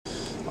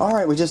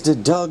Alright, we just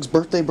did Doug's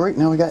birthday break.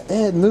 Now we got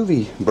Ed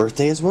movie.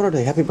 Birthday is what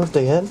today? Happy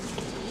birthday, Ed.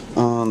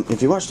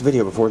 If you watched the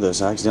video before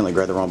this, I accidentally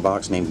grabbed the wrong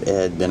box, named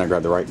Ed. Then I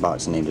grabbed the right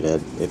box and named it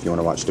Ed. If you want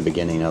to watch the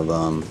beginning of,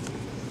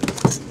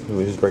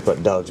 we just break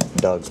about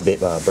Doug's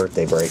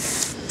birthday break.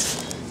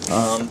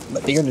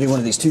 But you're going to do one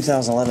of these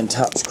 2011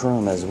 Topps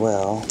Chrome as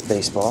well.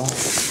 Baseball.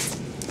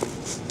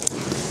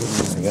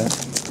 There we go.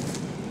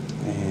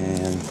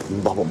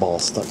 And bubble ball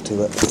stuck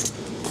to it.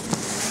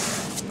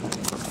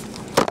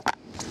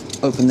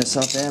 Open this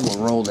up, Ed. We'll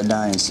roll the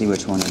die and see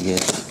which one you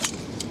get.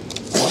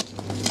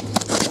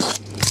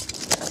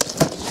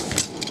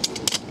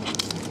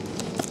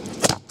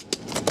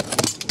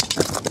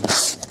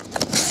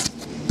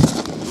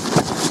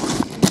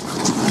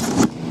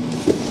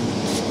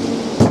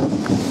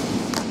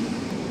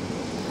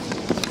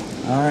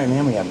 Alright,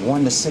 man, we have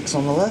 1 to 6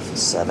 on the left,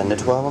 7 to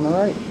 12 on the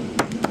right.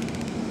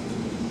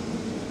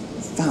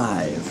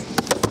 5.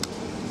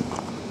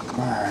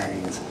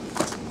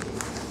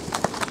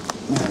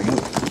 There we go.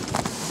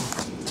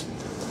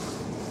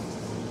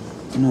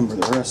 Number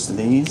the rest of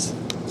these.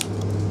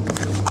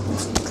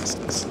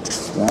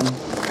 1,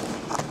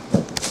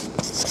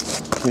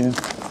 2,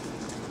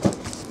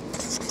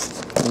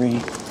 3,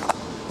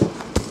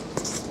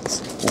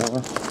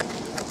 4,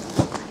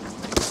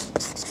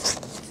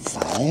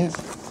 5,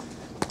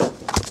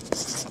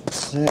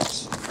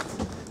 6,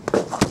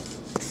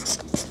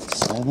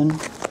 7,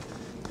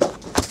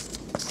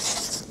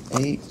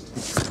 8,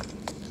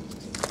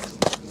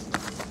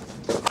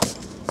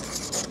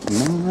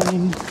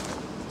 9,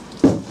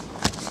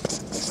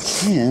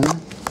 10,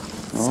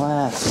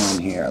 last one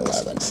here,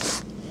 11.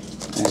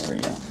 There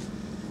we go.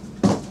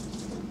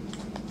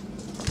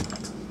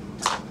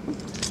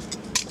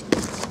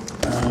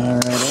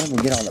 Alright,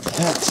 we'll get all the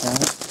packs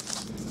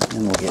out,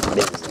 and we'll get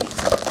busy.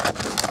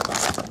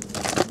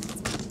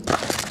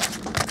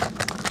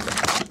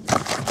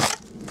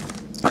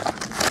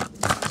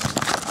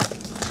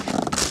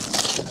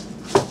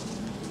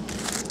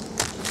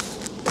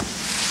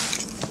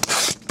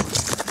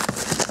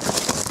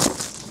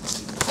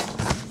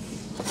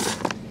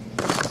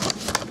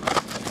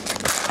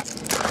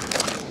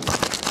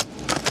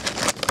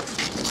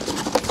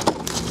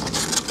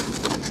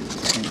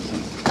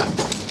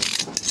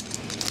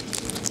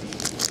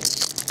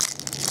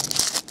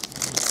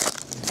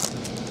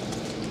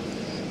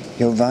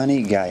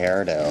 Giovanni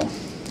Gallardo.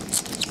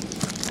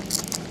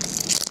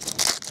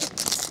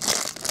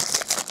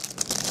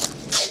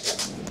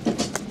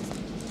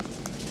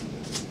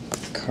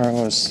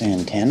 Carlos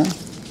Santana,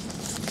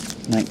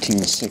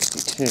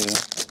 1962.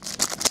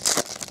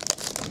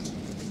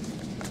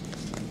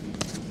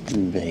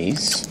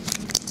 Base.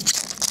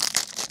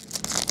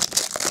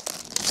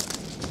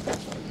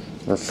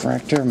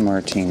 Refractor,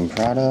 Martin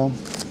Prado.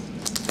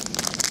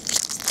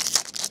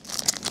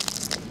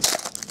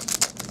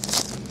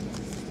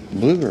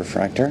 Blue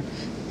refractor,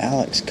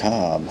 Alex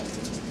Cobb.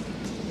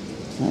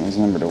 That was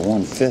numbered to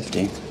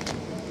 150.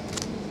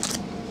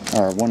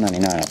 Or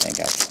 199, I think.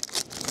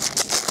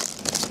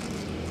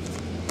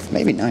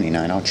 Maybe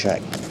 99, I'll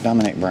check.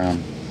 Dominic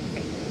Brown.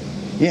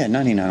 Yeah,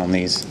 99 on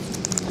these.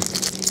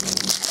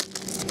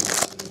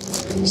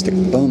 It's the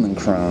Bowman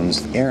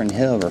Chromes. Aaron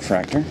Hill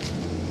refractor.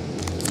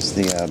 It's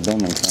the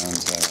Bowman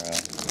Chromes. They're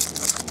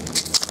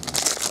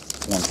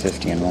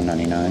 150 and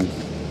 199.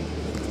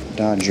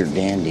 Dodger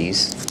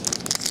Dandies.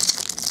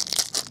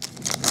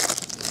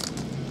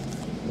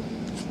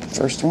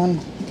 First one,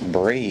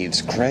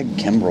 Braves, Craig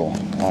Kimbrell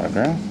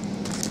autograph.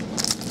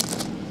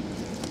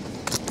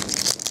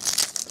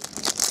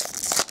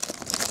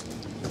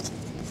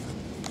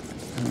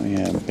 We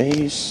have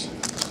base.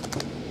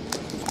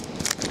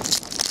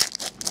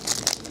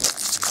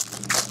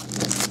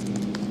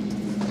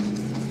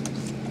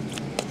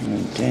 We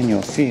have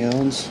Daniel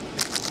Fields.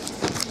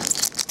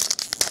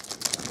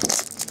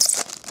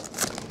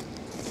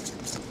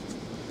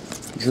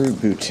 Drew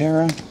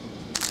Butera.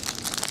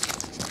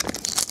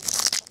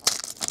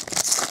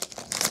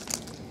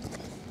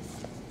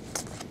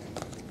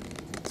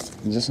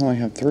 Does this only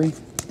have 3?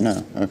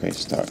 No. Okay,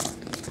 stock.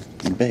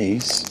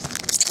 Base.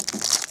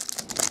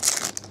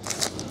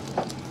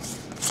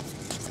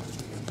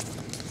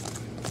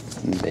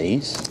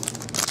 Base.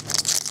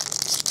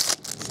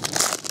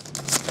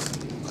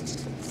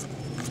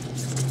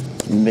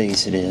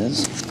 Base it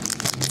is.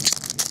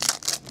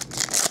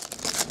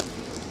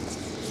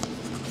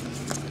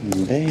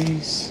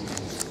 Base.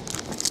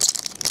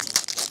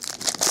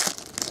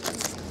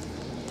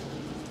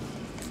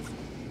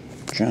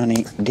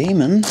 Johnny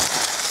Damon.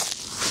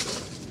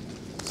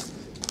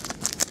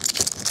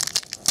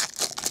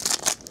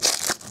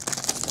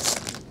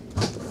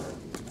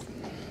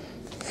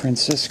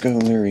 Francisco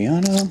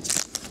Liriano.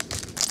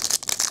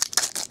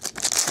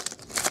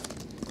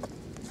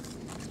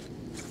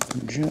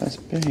 Just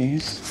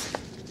base.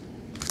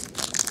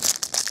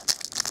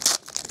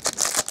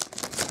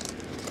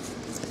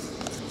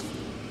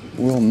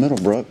 Will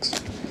Middlebrooks.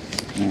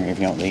 There, if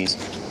you want these.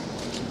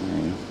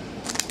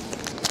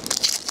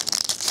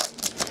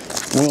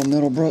 Will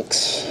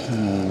Middlebrooks,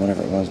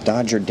 whatever it was.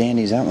 Dodger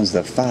Dandies. That one's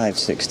the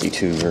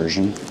 562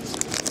 version.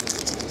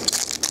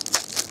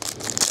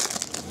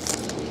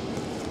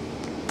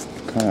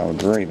 Kyle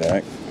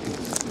Grayback.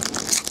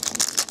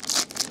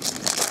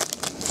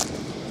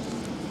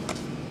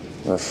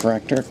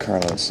 Refractor,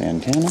 Carlos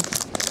Santana.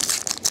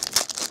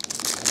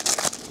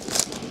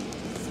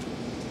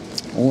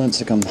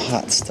 Lincecum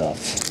Hot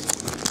Stuff.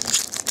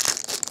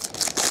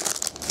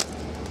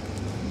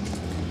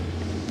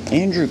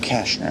 Andrew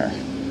Kashner.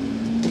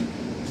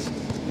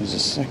 Here's a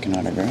second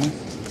autograph.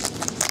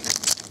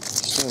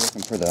 Still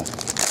looking for the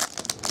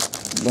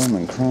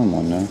Bowman Chrome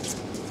one though.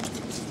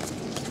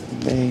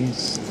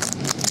 Base.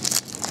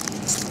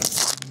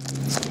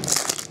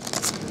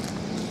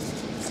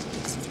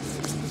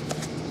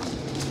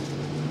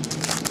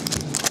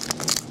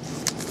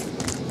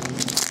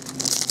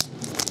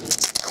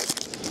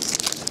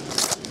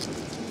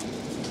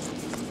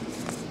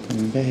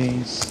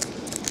 Base.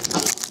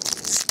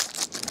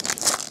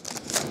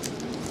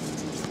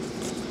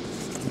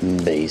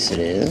 Base it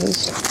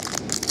is.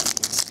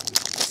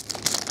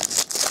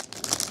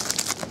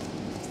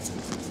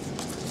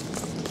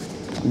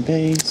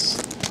 Base.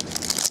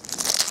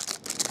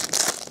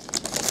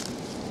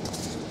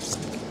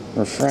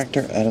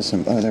 Refractor,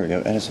 Edison. Oh, there we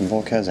go. Edison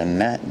Volquez and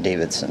Matt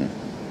Davidson.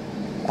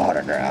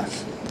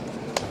 Autograph.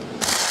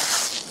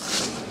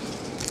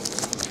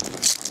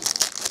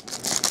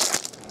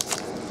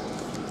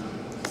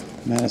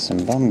 Madison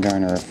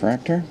Bumgarner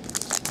Refractor.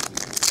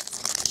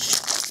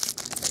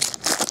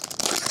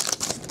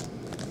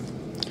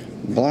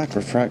 Black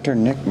Refractor,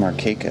 Nick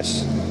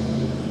Markakis.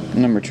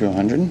 Number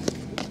 200.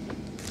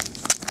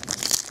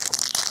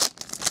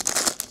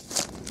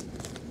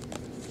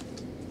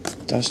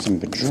 Dustin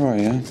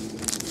Pedroia.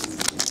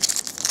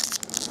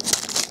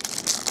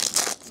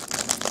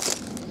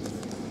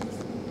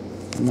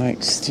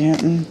 Mike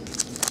Stanton.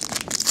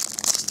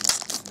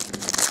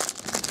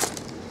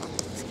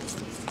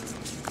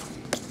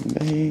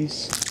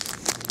 Base.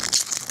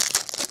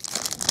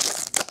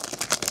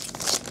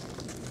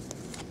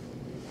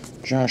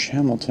 Josh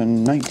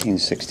Hamilton,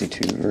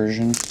 1962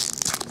 version.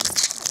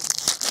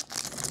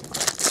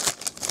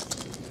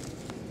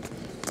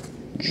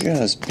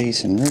 Just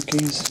base and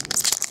rookies.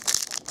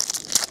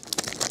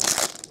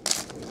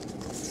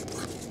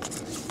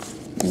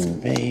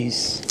 And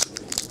base.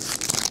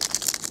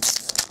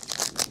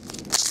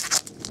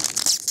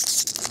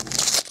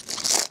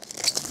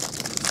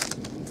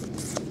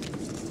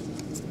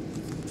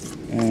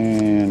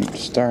 And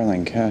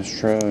Starling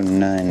Castro,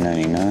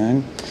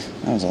 $9.99.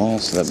 That was the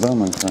last of the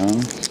Bowman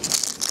Chrome.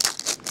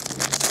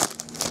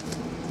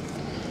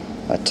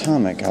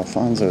 Atomic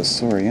Alfonso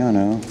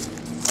Soriano.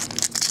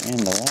 And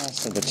the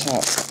last of the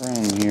top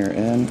chrome here,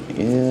 Ed,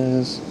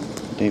 is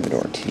David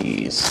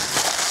Ortiz.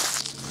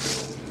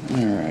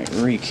 Alright,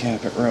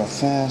 recap it real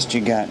fast.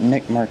 You got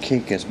Nick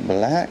Markakis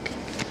black,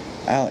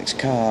 Alex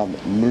Cobb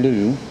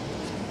blue,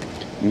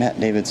 Matt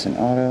Davidson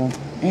auto,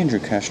 Andrew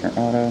Kashner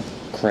auto,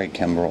 Craig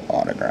Kimbrell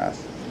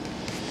autograph.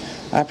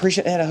 I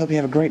appreciate that. I hope you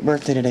have a great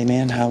birthday today,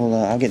 man.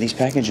 I'll get these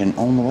packaged and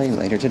on the way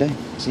later today.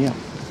 See ya.